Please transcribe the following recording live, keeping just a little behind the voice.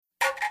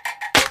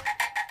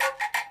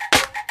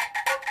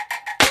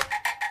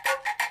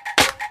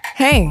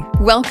Hey,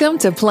 welcome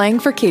to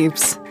Playing for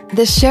Keeps,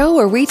 the show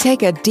where we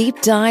take a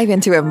deep dive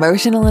into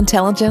emotional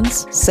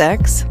intelligence,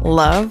 sex,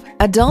 love,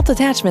 adult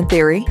attachment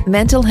theory,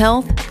 mental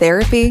health,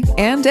 therapy,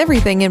 and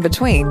everything in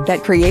between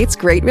that creates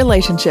great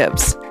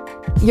relationships.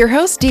 Your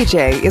host,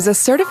 DJ, is a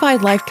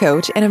certified life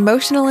coach and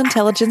emotional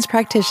intelligence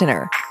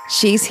practitioner.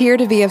 She's here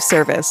to be of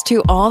service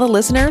to all the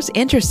listeners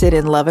interested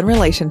in love and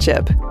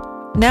relationship.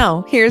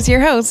 Now, here's your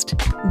host,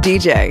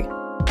 DJ.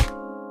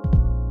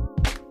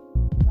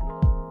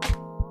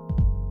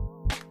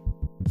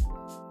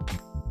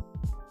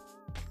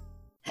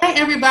 Hey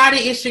everybody,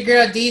 it's your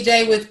girl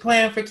DJ with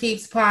Playing for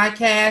Keeps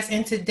podcast,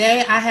 and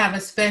today I have a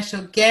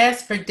special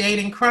guest for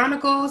Dating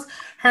Chronicles.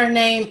 Her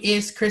name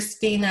is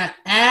Christina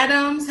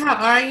Adams. How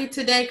are you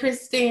today,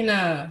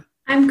 Christina?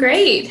 I'm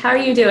great. How are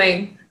you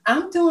doing?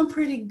 I'm doing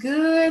pretty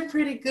good.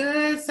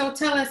 So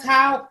tell us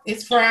how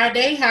it's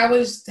Friday. How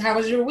was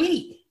your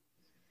week?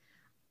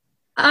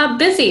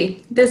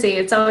 Busy.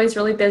 It's always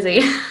really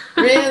busy.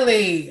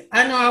 Really?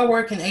 I know I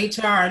work in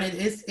HR and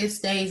it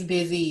stays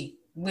busy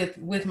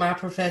with my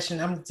profession.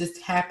 I'm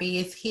just happy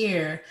it's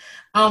here.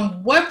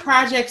 What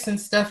projects and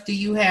stuff do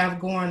you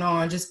have going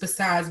on just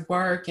besides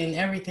work and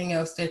everything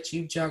else that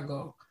you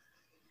juggle?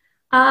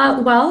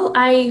 Well,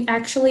 I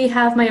actually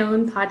have my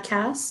own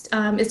podcast.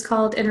 It's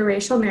called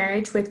Interracial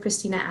Marriage with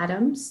Christina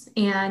Adams.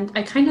 And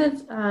I kind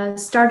of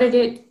started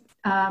it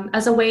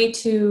as a way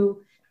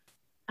to,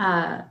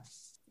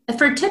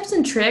 for tips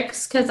and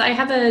tricks, because I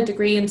have a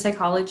degree in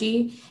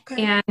psychology.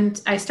 Okay.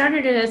 And I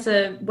started it as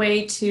a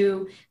way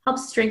to help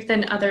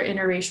strengthen other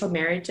interracial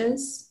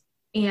marriages.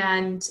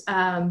 And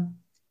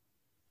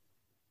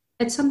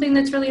it's something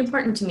that's really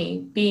important to me,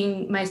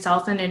 being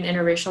myself in an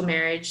interracial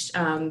marriage,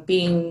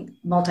 being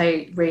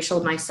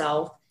multiracial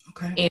myself.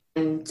 Okay.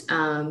 And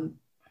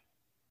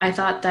I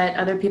thought that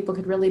other people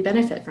could really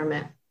benefit from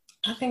it.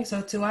 I think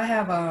so too. I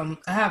have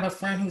a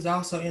friend who's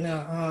also in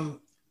a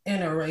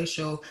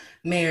interracial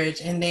marriage,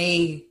 and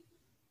they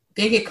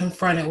get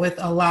confronted with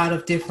a lot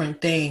of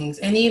different things,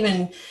 and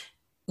even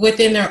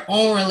within their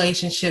own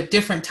relationship,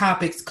 different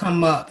topics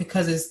come up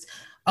because it's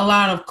a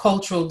lot of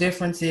cultural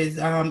differences,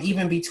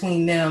 even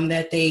between them,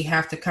 that they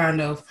have to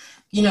kind of,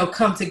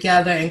 come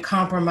together and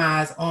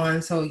compromise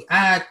on. So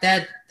I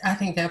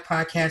think that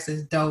podcast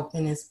is dope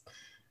and it's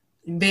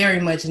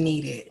very much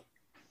needed.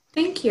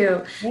 Thank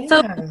you. Yeah.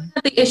 So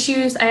the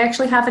issues, I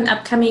actually have an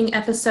upcoming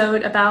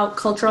episode about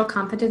cultural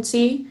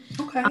competency.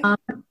 Okay.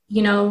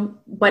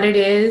 What it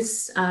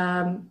is,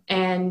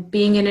 and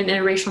being in an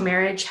interracial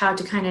marriage, how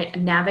to kind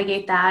of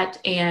navigate that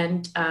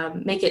and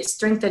make it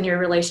strengthen your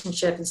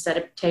relationship instead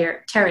of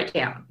tear it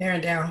down. Tear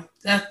it down.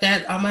 That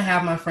I'm gonna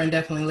have my friend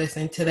definitely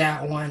listen to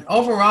that one.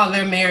 Overall,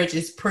 their marriage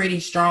is pretty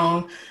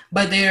strong,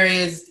 but there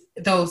is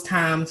those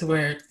times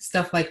where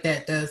stuff like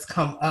that does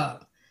come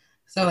up.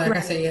 So like I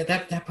said, yeah,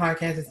 that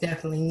podcast is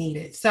definitely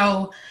needed.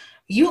 So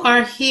you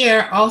are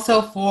here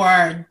also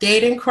for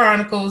Dating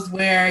Chronicles,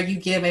 where you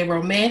give a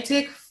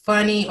romantic,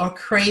 funny, or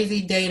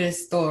crazy dating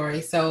story.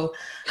 So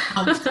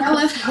tell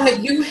us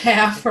what you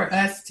have for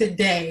us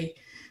today.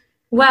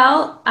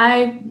 Well,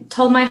 I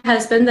told my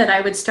husband that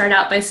I would start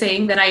out by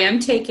saying that I am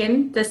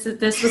taken. This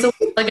was a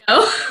while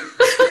ago.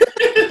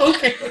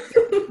 Okay.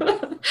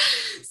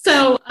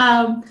 So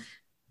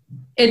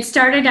it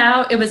started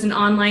out, it was an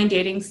online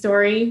dating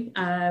story,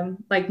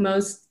 like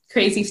most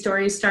crazy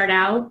stories start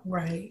out.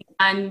 Right.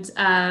 And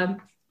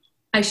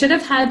I should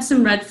have had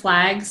some red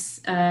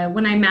flags.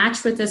 When I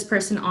matched with this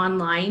person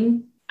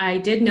online, I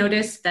did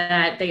notice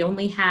that they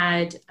only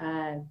had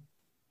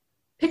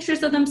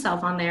pictures of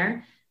themselves on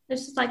there.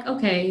 It's just like,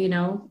 okay,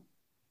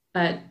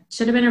 but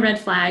should have been a red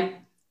flag.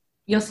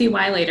 You'll see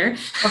why later.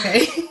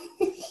 Okay.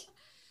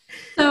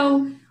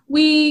 So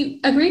we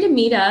agreed to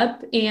meet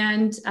up,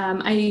 and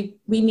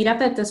we meet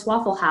up at this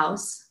Waffle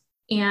House,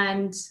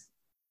 and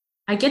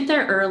I get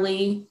there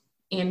early.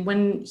 And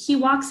when he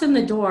walks in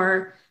the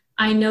door,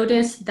 I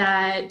notice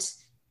that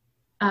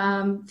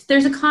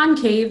there's a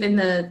concave in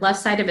the left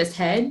side of his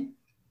head,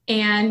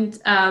 and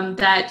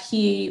that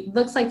he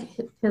looks like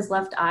his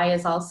left eye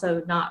is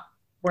also not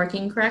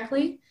working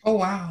correctly. Oh,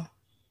 wow.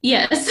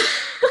 Yes.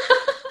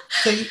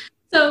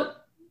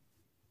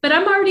 But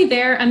I'm already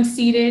there, I'm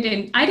seated,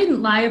 and I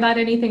didn't lie about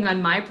anything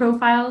on my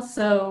profile,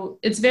 so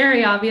it's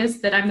very obvious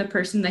that I'm the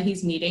person that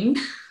he's meeting.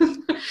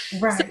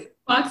 Right. So he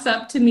walks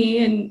up to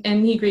me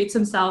and he greets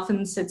himself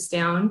and sits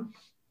down.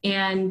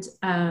 And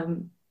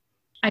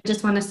I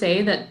just want to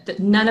say that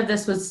none of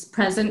this was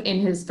present in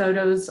his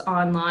photos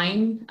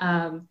online.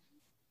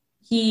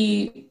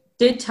 He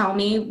did tell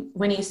me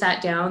when he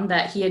sat down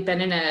that he had been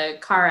in a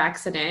car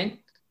accident,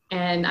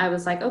 and I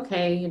was like,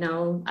 okay,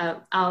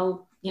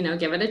 I'll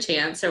give it a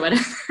chance or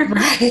whatever.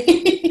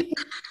 Right.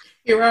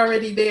 You're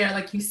already there,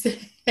 like you said.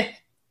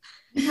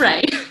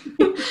 Right.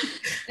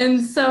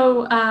 And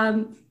so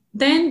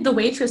then the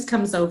waitress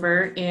comes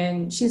over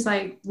and she's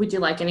like, would you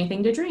like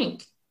anything to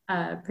drink?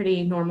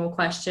 Pretty normal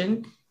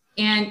question.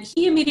 And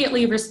he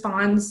immediately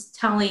responds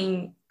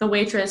telling the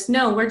waitress,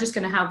 no, we're just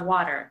going to have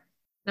water.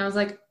 And I was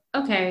like,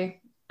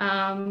 okay,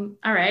 all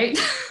right,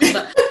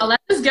 I'll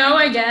let this go,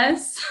 I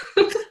guess.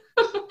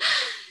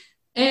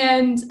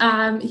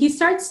 And he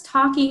starts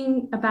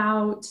talking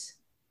about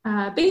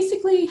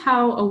basically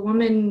how a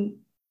woman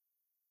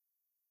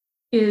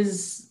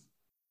is,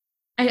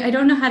 I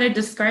don't know how to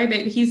describe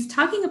it. He's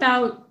talking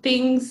about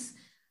things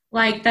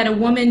like that a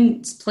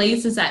woman's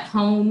place is at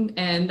home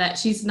and that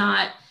she's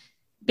not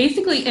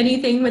basically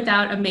anything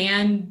without a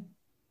man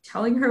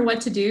telling her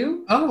what to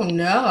do. Oh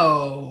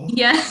no.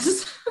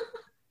 Yes.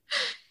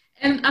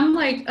 And I'm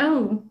like,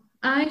 oh,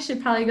 I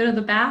should probably go to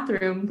the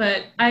bathroom,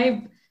 but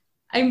I'm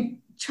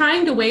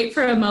trying to wait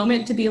for a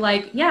moment to be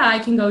like, yeah, I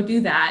can go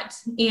do that.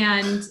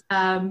 And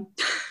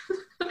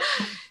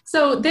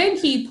so then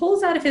he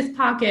pulls out of his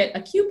pocket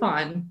a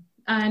coupon,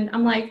 and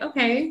I'm like,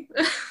 okay.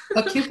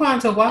 A coupon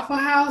to Waffle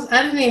House?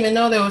 I didn't even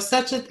know there was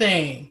such a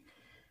thing.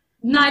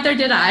 Neither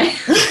did I.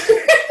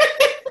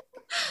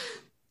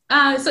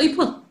 So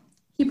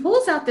he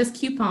pulls out this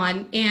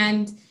coupon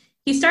and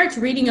he starts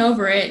reading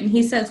over it, and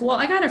he says, well,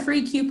 I got a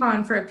free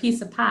coupon for a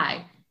piece of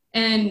pie.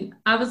 And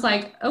I was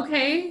like,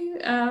 okay,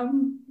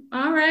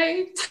 all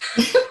right.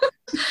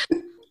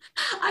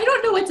 I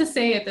don't know what to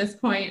say at this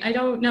point. I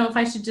don't know if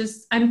I should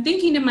I'm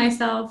thinking to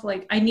myself,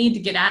 like, I need to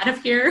get out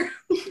of here.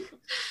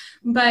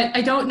 But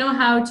I don't know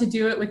how to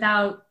do it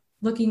without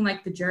looking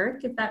like the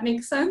jerk, if that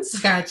makes sense.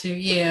 Got you,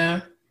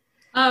 yeah.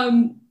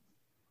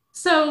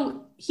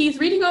 So he's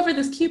reading over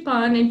this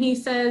coupon and he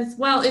says,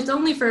 well, it's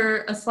only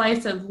for a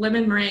slice of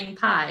lemon meringue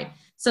pie.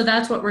 So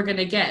that's what we're going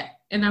to get.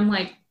 And I'm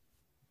like,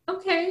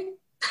 okay.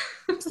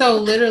 So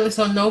literally,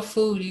 so no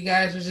food. You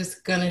guys are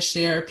just going to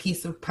share a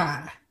piece of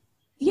pie.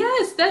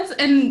 Yes,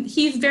 and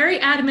he's very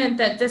adamant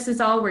that this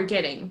is all we're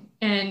getting.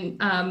 And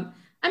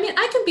I mean,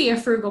 I can be a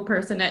frugal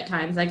person at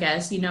times, I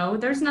guess,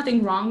 there's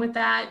nothing wrong with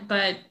that.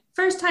 But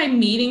first time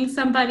meeting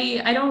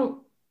somebody,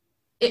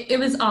 it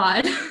was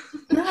odd.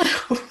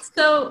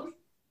 So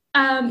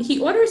he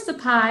orders the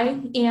pie,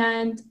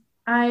 and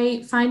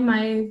I find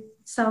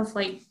myself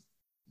like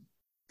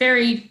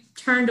very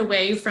turned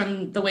away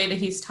from the way that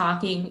he's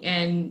talking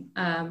and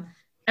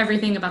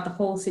everything about the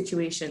whole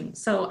situation.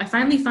 So I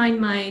finally find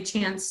my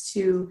chance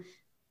to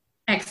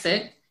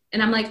exit,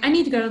 and I'm like, I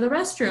need to go to the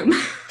restroom.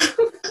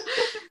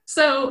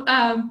 So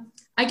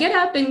I get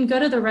up and go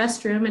to the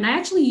restroom, and I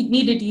actually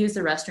needed to use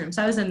the restroom.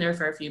 So I was in there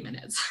for a few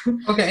minutes.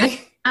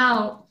 Okay.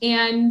 Out,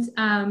 and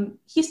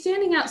he's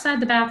standing outside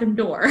the bathroom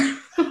door.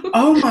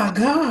 Oh my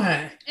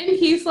God. And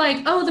he's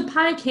like, oh, the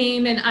pie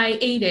came and I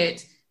ate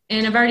it,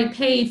 and I've already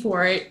paid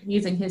for it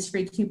using his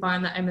free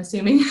coupon, I'm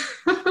assuming.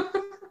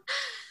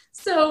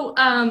 So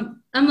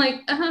I'm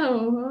like,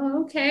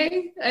 oh,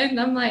 okay. And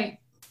I'm like,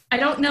 I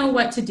don't know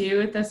what to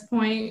do at this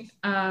point.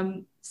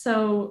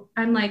 So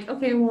I'm like,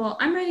 okay, well,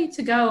 I'm ready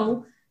to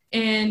go.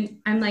 And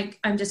I'm like,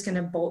 I'm just going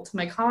to bolt to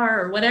my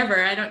car or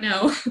whatever. I don't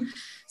know.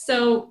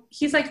 So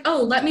he's like,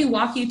 oh, let me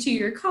walk you to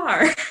your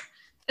car.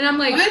 And I'm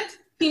like, what?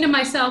 Thinking to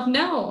myself,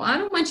 no, I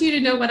don't want you to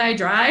know what I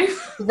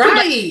drive.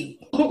 Right.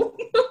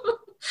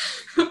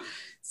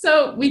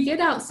 So we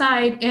get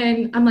outside,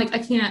 and I'm like,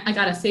 I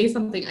got to say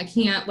something. I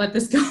can't let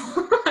this go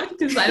on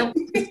because I don't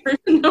want this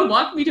person to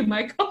walk me to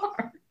my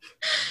car.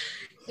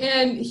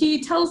 And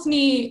he tells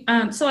me,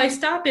 so I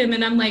stop him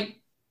and I'm like,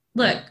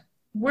 look,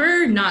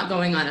 we're not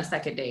going on a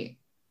second date.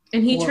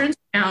 And he turns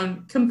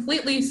around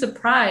completely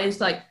surprised,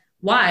 like,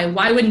 why?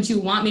 Why wouldn't you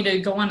want me to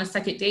go on a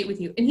second date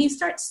with you? And he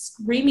starts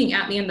screaming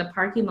at me in the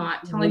parking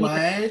lot, telling me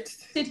that I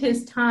wasted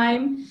his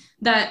time,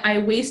 that I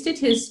wasted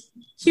his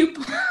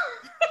coupon.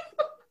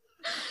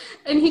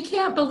 And he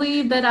can't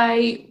believe that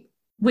I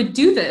would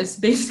do this,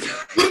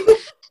 basically.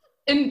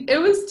 And it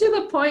was to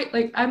the point,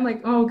 like, I'm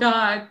like, oh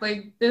God,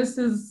 like, this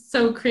is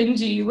so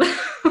cringy.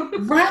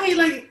 Right,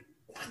 like,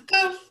 what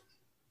the?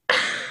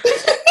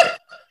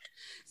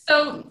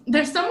 So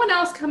there's someone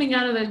else coming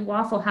out of the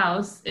Waffle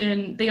House,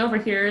 and they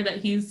overhear that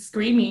he's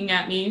screaming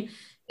at me.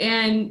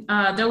 And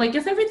they're like,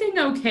 is everything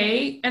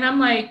okay? And I'm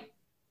like,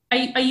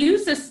 I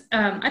use this,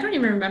 I don't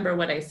even remember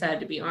what I said,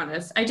 to be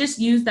honest. I just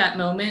used that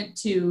moment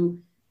to,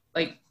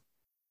 like,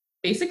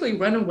 basically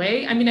run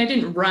away. I mean, I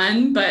didn't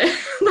run, but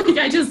like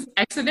I just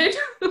exited.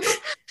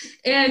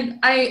 And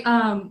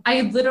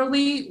I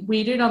literally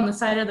waited on the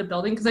side of the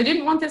building because I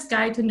didn't want this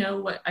guy to know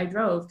what I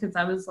drove, because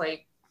I was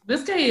like,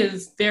 this guy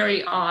is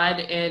very odd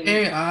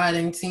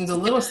and seems a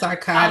little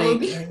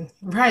psychotic.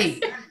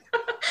 Right.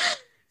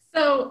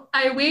 So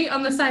I wait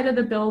on the side of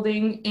the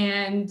building,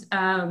 and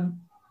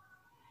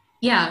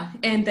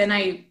and then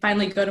I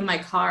finally go to my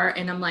car,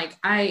 and I'm like,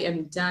 I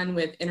am done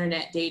with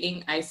internet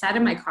dating. I sat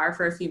in my car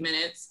for a few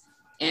minutes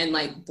and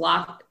like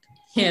blocked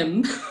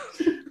him.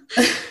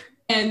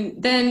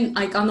 And then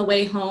like on the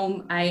way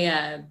home,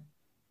 I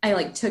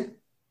like took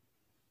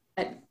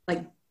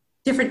like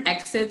different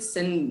exits,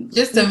 and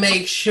just to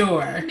make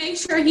sure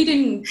he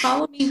didn't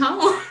follow me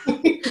home.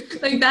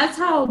 Like, that's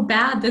how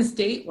bad this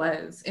date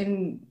was.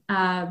 And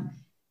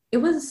it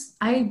was,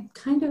 I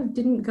kind of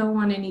didn't go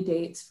on any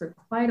dates for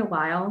quite a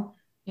while.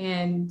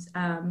 And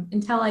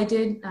until I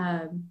did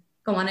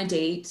go on a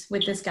date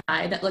with this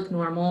guy that looked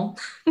normal.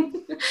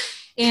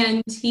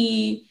 And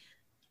he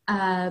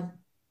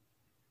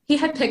he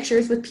had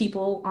pictures with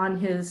people on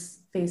his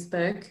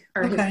Facebook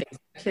or Okay.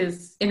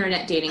 his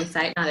internet dating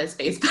site, not his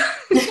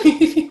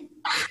Facebook.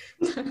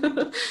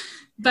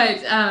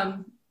 But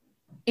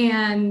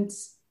and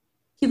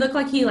he looked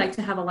like he liked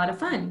to have a lot of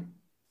fun.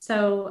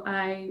 So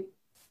I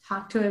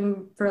talked to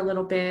him for a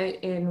little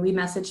bit and we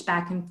messaged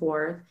back and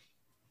forth.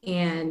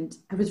 And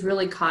I was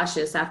really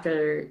cautious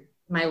after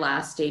my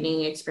last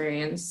dating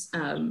experience,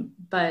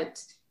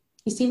 but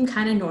he seemed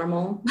kind of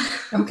normal.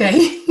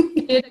 Okay.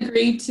 I did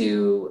agree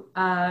to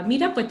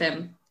meet up with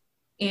him.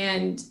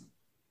 And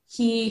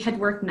he had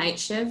worked night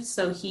shifts,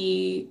 so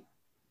he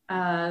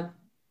like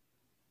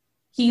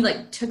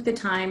took the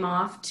time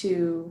off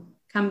to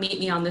come meet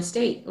me on this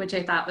date, which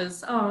I thought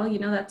was, oh,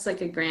 that's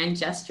like a grand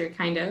gesture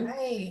kind of.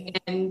 Right.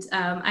 And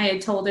I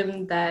had told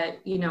him that,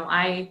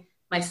 I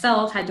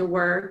myself had to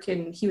work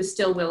and he was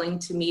still willing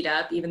to meet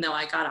up, even though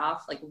I got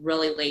off like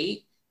really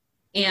late.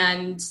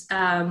 And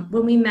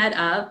when we met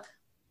up,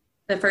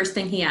 the first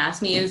thing he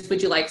asked me is,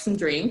 would you like some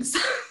drinks?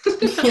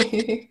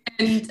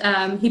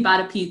 And he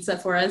bought a pizza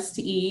for us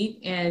to eat,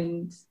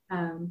 and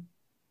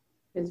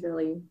it was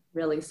really,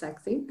 really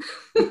sexy.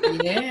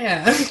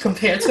 Yeah,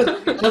 compared to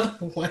the other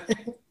one.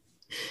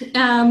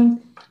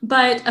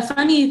 But a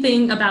funny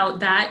thing about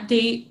that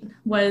date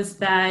was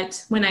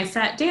that when I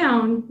sat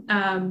down,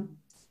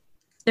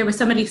 there was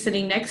somebody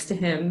sitting next to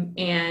him,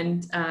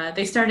 and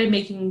they started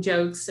making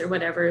jokes or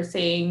whatever,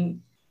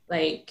 saying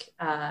like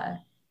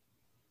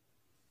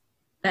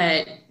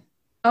that,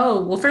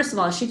 oh, well, first of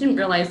all, she didn't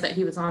realize that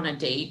he was on a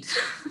date.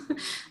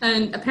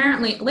 And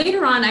apparently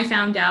later on, I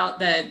found out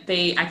that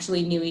they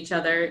actually knew each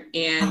other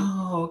and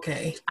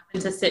okay.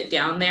 happened to sit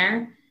down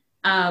there.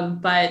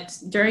 But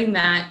during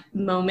that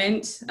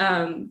moment,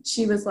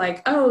 she was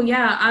like, oh,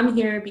 yeah, I'm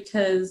here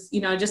because,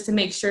 just to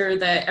make sure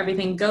that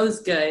everything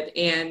goes good.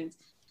 And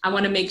I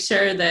want to make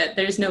sure that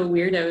there's no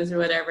weirdos or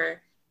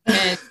whatever.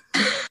 And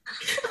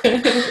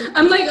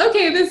I'm like,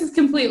 okay, this is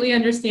completely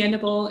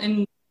understandable.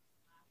 And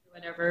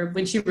whatever.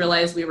 When she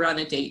realized we were on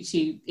a date,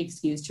 she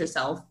excused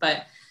herself.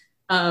 But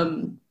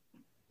and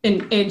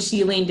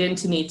she leaned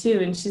into me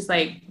too, and she's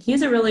like,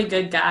 he's a really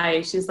good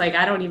guy. She's like,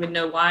 I don't even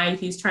know why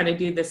he's trying to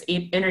do this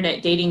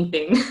internet dating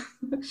thing.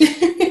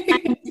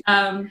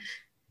 And,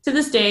 to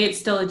this day, it's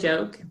still a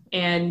joke,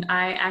 and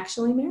I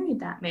actually married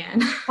that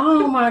man.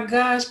 Oh my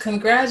gosh,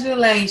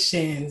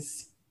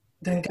 congratulations.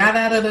 Then got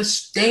out of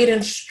the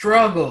dating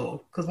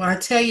struggle. Because when I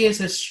tell you it's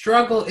a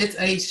struggle, it's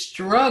a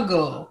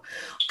struggle.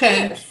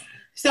 Okay. Yes.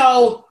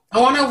 So I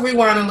want to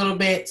rewind a little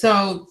bit.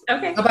 So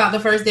Okay. About the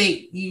first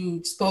date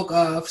you spoke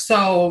of.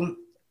 So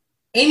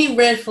any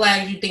red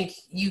flags you think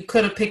you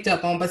could have picked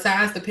up on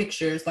besides the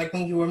pictures, like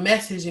when you were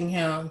messaging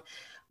him,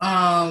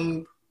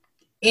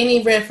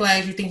 any red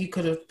flags you think you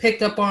could have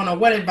picked up on, or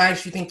what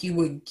advice you think you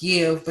would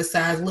give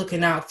besides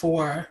looking out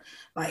for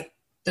like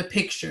the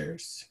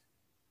pictures?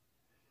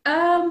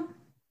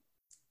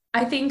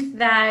 I think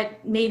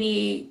that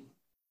maybe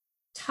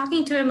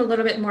talking to him a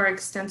little bit more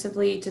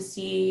extensively to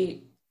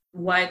see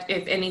what,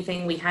 if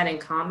anything, we had in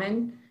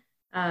common.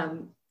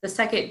 The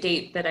second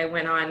date that I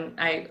went on,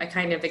 I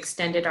kind of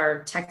extended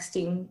our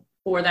texting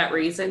for that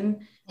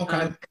reason.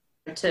 Okay.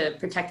 To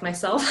protect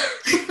myself.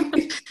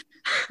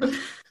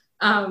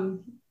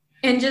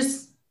 And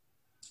just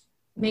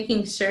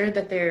making sure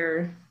that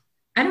they're,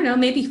 I don't know,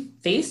 maybe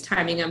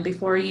FaceTiming them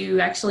before you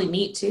actually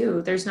meet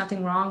too. There's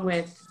nothing wrong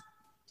with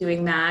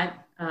doing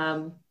that.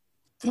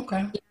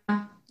 Okay.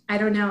 Yeah, I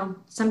don't know.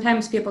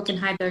 Sometimes people can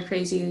hide their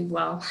crazy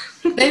well.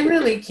 They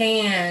really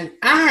can.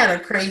 I had a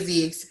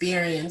crazy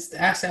experience.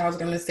 Actually, I was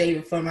going to save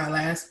it for my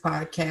last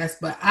podcast,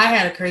 but I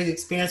had a crazy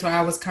experience where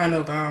I was kind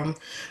of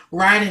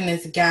riding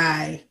this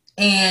guy,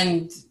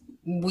 and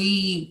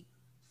we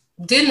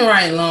didn't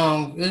ride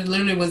long. It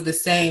literally was the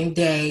same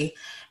day.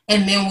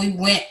 And then we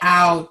went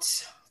out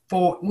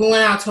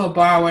to a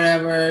bar or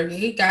whatever.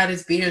 He got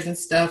his beers and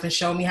stuff and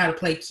showed me how to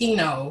play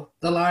Keno,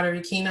 the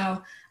lottery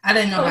Keno. I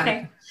didn't know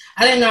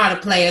how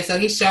to play it. So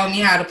he showed me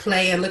how to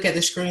play and look at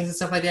the screens and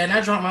stuff like that. And I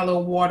drank my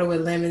little water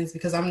with lemons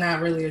because I'm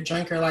not really a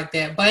drinker like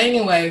that. But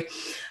anyway,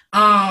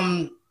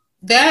 the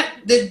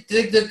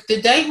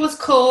date was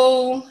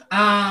cool.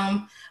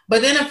 But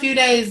then a few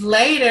days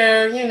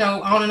later,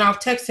 on and off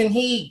texting,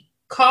 he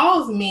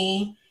calls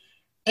me.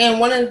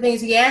 And one of the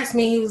things he asked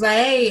me, he was like,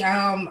 hey,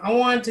 I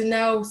wanted to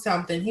know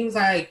something. He was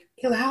like,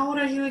 how old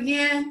are you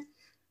again?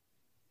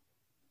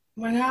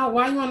 I'm like,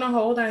 why you want to know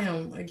how old I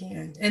am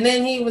again? And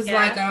then he was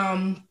like,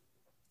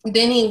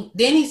 then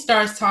he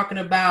starts talking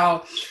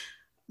about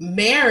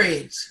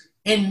marriage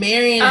and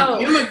marrying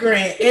an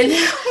immigrant. And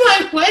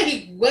I'm like,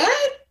 wait,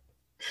 what?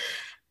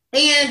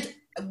 And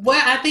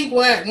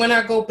when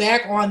I go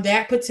back on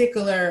that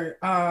particular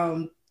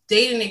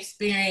dating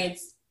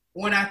experience,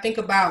 when I think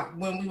about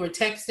when we were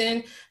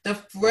texting, the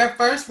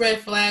first red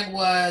flag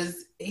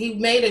was he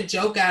made a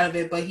joke out of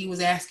it, but he was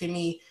asking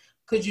me,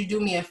 could you do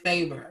me a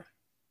favor?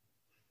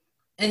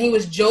 And he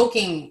was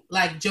jokingly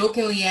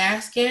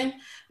asking.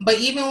 But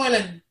even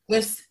when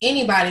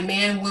anybody,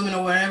 man, women,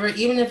 or whatever,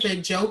 even if they're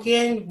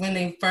joking, when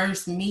they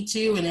first meet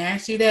you and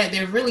ask you that,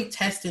 they're really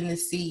testing to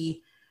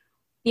see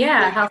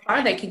Yeah, how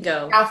far they can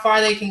go. How far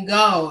they can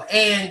go.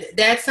 And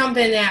that's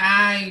something that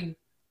I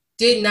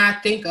did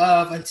not think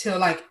of until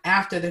like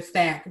after the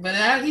fact. But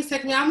he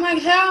said to me, I'm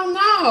like, hell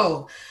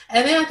no.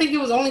 And then I think it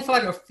was only for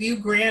like a few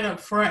grand up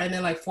front and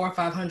then like 400 or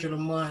 500 a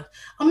month.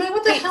 I'm like,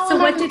 what the Wait, hell so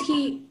am I what did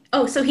he,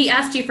 oh, so he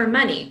asked you for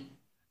money?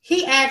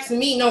 He asked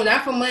me, no,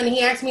 not for money.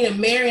 He asked me to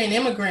marry an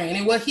immigrant.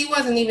 And he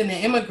wasn't even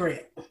an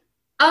immigrant.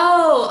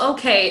 Oh,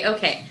 okay,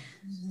 okay.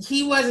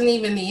 He wasn't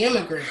even the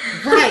immigrant.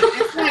 Right.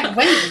 It's like,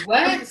 wait,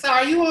 what? So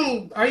are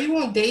you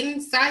on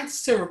dating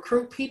sites to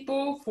recruit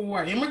people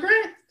for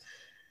immigrants?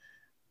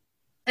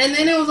 And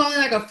then it was only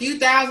like a few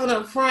thousand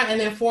up front and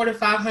then 400 to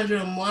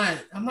 500 a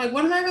month. I'm like,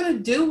 what am I gonna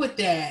do with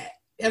that?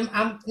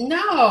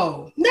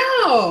 No.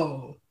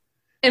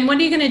 And what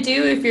are you going to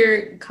do if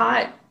you're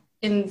caught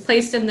and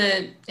placed in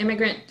the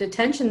immigrant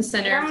detention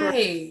center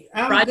Right.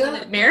 for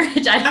fraudulent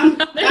marriage? I don't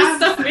know. There's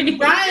so many.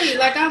 Right.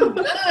 Like I'm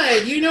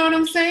good. You know what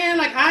I'm saying?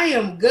 Like I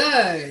am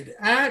good.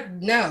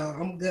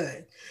 I'm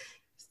good.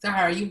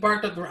 Sorry, you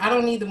barked up I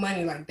don't need the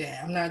money like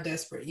that. I'm not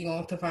desperate. You're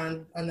going to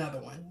find another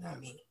one, not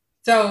me.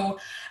 So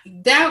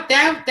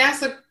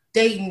that's a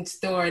dating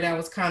story that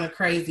was kind of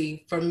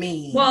crazy for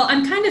me. Well,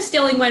 I'm kind of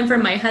stealing one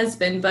from my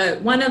husband,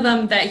 but one of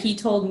them that he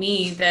told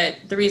me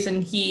that the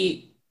reason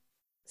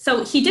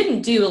so he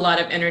didn't do a lot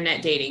of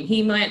internet dating.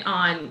 He went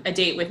on a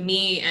date with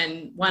me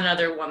and one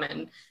other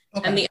woman.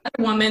 Okay. And the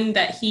other woman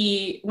that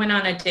he went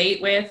on a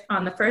date with,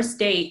 on the first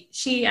date,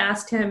 she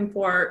asked him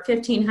for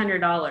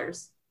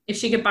 $1,500 if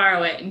she could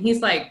borrow it. And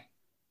he's like,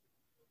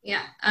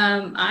 yeah,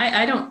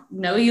 I don't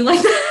know you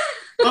like that.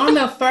 On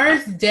the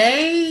first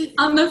date?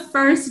 On the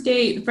first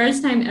date,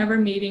 first time ever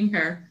meeting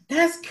her.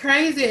 That's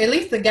crazy. At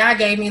least the guy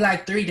gave me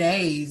like 3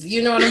 days.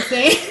 You know what I'm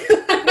saying?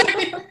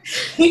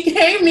 He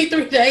gave me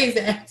 3 days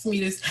to ask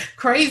me this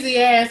crazy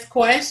ass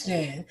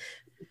question.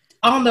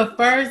 On the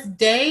first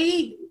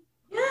date?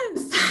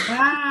 Yes.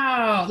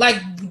 Wow.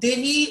 Like, did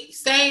he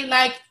say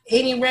like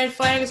any red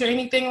flags or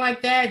anything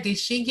like that? Did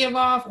she give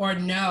off or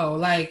no?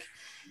 Like,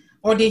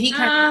 or did he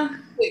kind of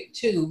quick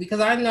too? Because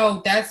I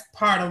know that's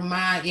part of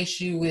my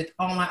issue with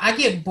online. I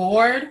get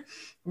bored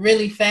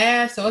really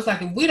fast. So it's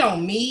like if we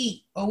don't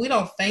meet or we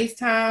don't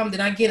FaceTime,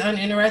 then I get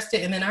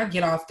uninterested and then I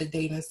get off the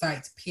dating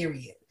sites,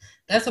 period.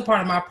 That's a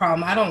part of my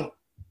problem.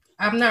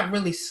 I'm not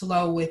really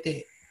slow with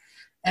it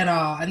at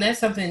all. And that's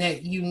something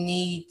that you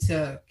need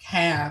to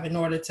have in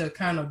order to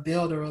kind of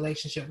build a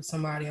relationship with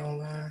somebody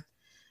online.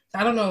 So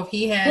I don't know if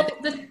he had...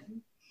 Well,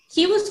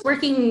 he was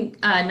working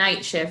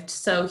night shift,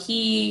 so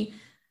he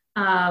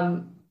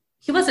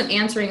wasn't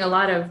answering a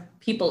lot of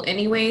people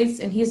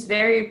anyways, and he's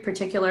very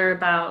particular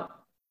about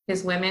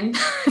his women,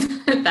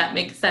 if that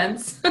makes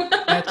sense.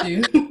 Got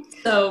you.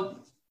 So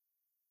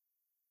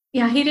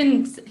yeah, he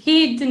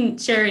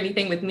didn't share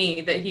anything with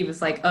me that he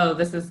was like, oh,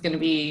 this is going to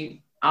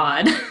be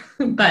odd.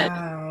 But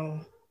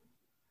wow.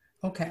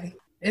 Okay.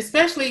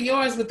 Especially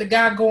yours with the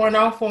guy going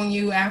off on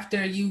you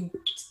after you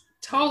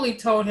totally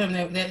told him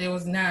that it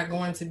was not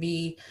going to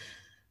be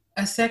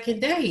a second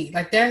date.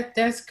 Like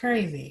that's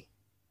crazy.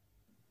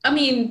 I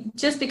mean,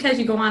 just because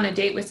you go on a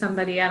date with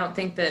somebody, I don't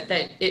think that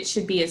it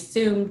should be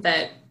assumed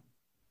that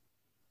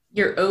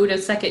you're owed a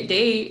second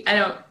date. I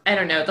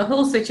don't know. The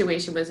whole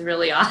situation was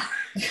really odd.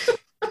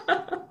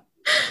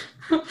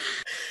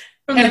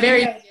 From the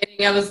very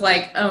beginning, I was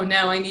like, "Oh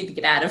no, I need to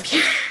get out of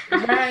here."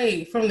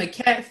 Right, from the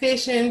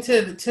catfishing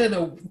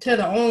to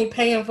the only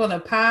paying for the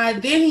pie.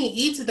 Then he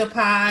eats the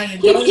pie, and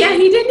he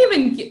didn't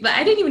even.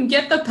 I didn't even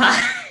get the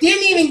pie.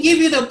 Didn't even give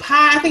you the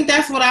pie. I think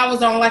that's what I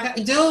was on. Like,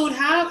 dude,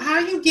 how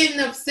are you getting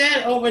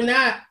upset over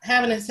not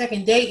having a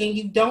second date, and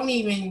you don't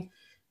even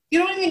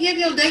give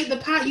your date the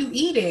pie? You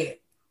eat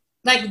it.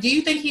 Like, do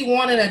you think he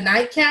wanted a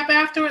nightcap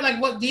after it? Like,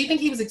 what do you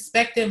think he was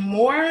expecting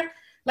more?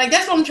 Like,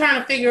 that's what I'm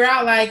trying to figure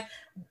out. Like.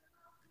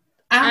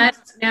 I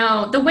don't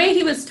know. The way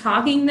he was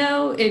talking,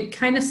 though, it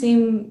kind of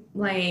seemed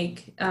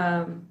like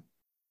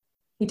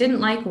he didn't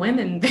like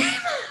women very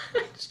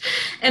much.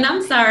 And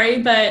I'm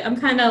sorry, but I'm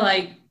kind of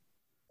like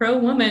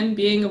pro-woman,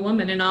 being a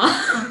woman and all.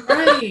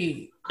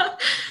 Right.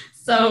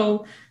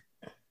 So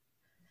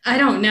I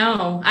don't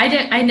know.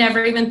 I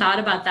never even thought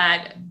about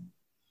that.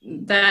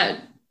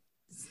 That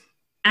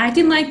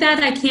acting like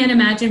that, I can't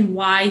imagine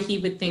why he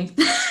would think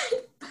that.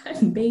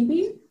 But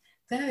maybe.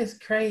 That is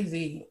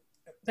crazy.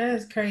 That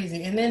is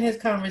crazy. And then his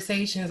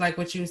conversations, like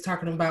what you was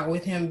talking about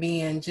with him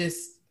being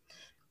just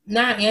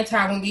not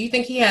anti-woman. Do you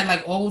think he had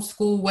like old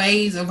school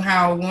ways of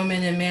how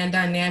woman and man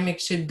dynamic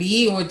should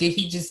be? Or did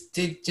he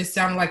just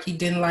sound like he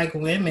didn't like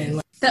women?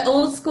 The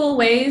old school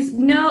ways?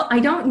 No, I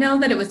don't know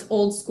that it was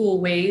old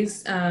school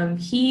ways. One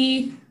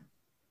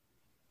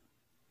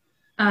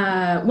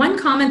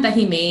comment that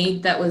he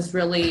made that was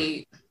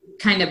really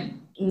kind of,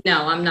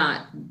 no, I'm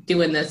not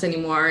doing this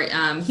anymore.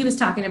 He was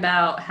talking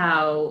about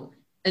how,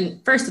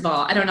 and first of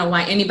all, I don't know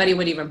why anybody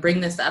would even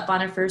bring this up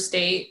on a first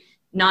date,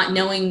 not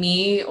knowing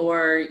me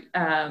or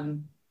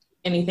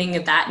anything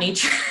of that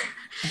nature.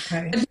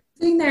 Okay. But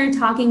sitting there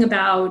talking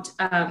about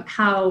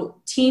how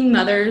teen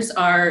mothers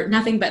are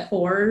nothing but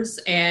whores.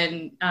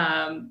 And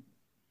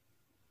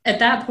at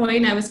that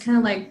point, I was kind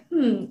of like,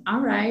 all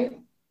right.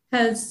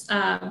 because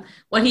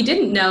what he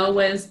didn't know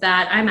was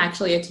that I'm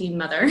actually a teen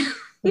mother.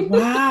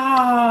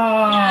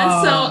 Wow.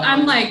 Yeah, so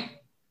I'm like,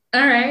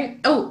 all right.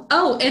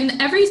 Oh,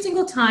 and every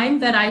single time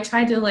that I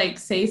tried to like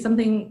say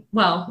something,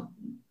 well,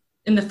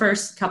 in the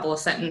first couple of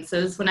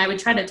sentences, when I would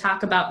try to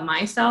talk about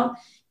myself,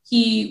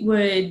 he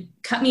would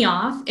cut me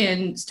off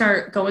and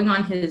start going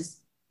on his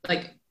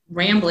like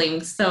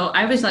rambling. So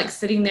I was like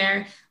sitting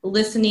there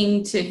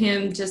listening to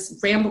him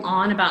just ramble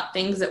on about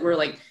things that were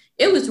like,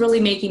 it was really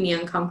making me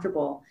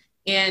uncomfortable.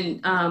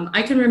 And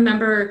I can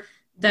remember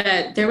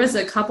that there was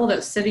a couple that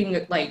was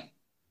sitting like,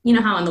 you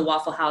know how in the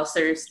Waffle House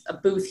there's a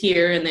booth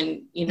here and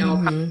then, you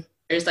know,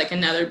 there's like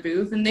another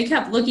booth, and they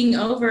kept looking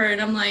over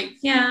and I'm like,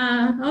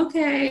 yeah,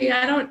 okay,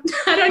 I don't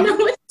know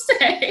what to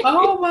say.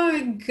 Oh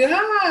my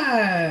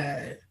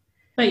God.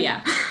 But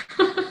yeah.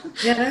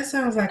 Yeah, that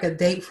sounds like a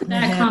date for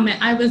that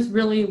comment. I was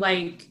really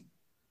like,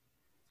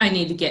 I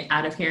need to get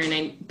out of here.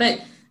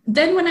 But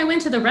then when I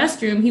went to the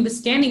restroom, he was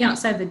standing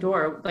outside the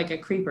door like a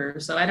creeper.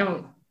 So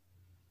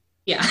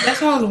yeah.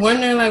 That's what I was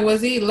wondering. Like,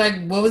 was he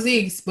like, what was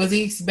he? Was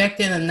he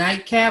expecting a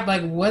nightcap?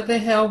 Like, what the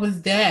hell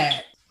was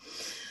that?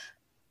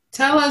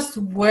 Tell us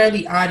where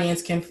the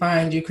audience can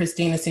find you,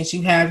 Christina, since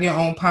you have your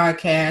own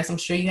podcast. I'm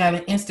sure you have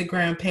an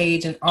Instagram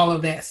page and all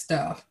of that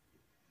stuff.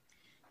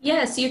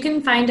 Yes, you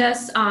can find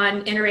us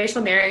on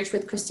Interracial Marriage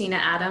with Christina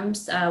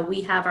Adams.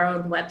 We have our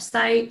own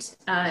website,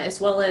 as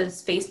well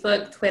as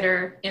Facebook,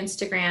 Twitter,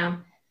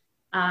 Instagram,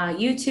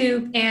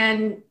 YouTube,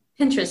 and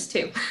Pinterest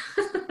too.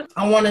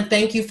 I want to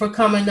thank you for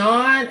coming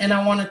on, and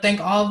I want to thank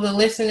all the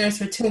listeners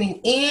for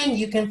tuning in.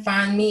 You can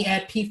find me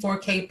at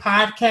P4K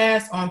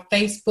Podcast on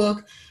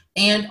Facebook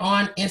and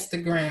on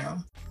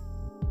Instagram.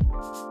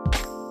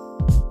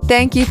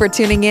 Thank you for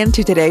tuning in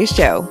to today's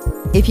show.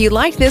 If you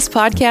like this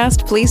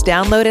podcast, please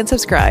download and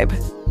subscribe.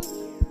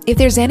 If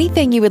there's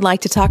anything you would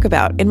like to talk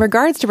about in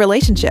regards to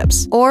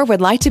relationships, or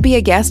would like to be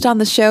a guest on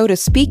the show to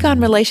speak on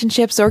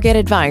relationships or get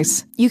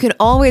advice, you can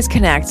always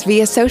connect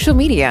via social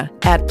media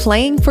at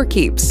Playing for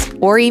Keeps,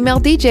 or email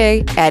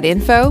DJ at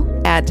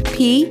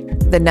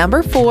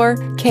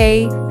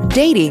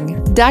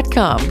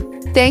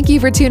info@p4kdating.com. Thank you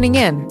for tuning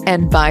in,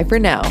 and bye for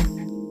now.